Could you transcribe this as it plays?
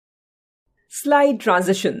Slide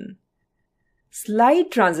transition.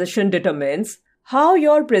 Slide transition determines how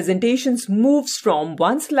your presentation moves from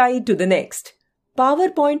one slide to the next.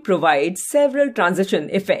 PowerPoint provides several transition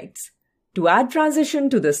effects. To add transition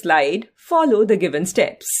to the slide, follow the given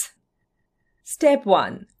steps. Step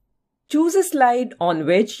 1. Choose a slide on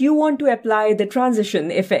which you want to apply the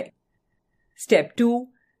transition effect. Step 2.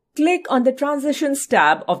 Click on the Transitions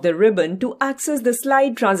tab of the ribbon to access the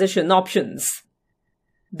slide transition options.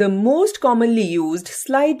 The most commonly used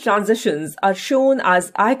slide transitions are shown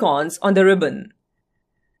as icons on the ribbon.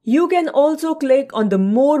 You can also click on the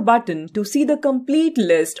More button to see the complete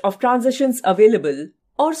list of transitions available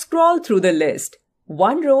or scroll through the list,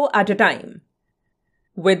 one row at a time.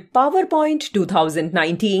 With PowerPoint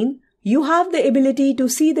 2019, you have the ability to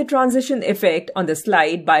see the transition effect on the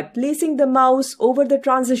slide by placing the mouse over the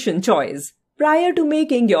transition choice prior to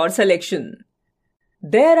making your selection.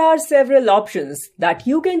 There are several options that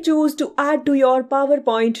you can choose to add to your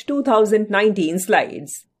PowerPoint 2019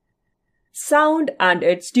 slides. Sound and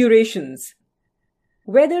its durations.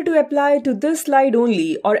 Whether to apply to this slide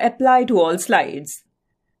only or apply to all slides.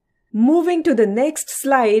 Moving to the next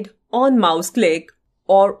slide on mouse click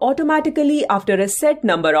or automatically after a set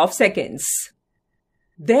number of seconds.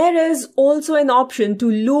 There is also an option to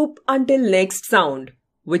loop until next sound,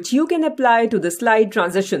 which you can apply to the slide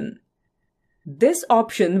transition. This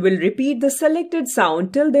option will repeat the selected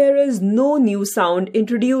sound till there is no new sound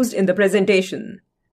introduced in the presentation.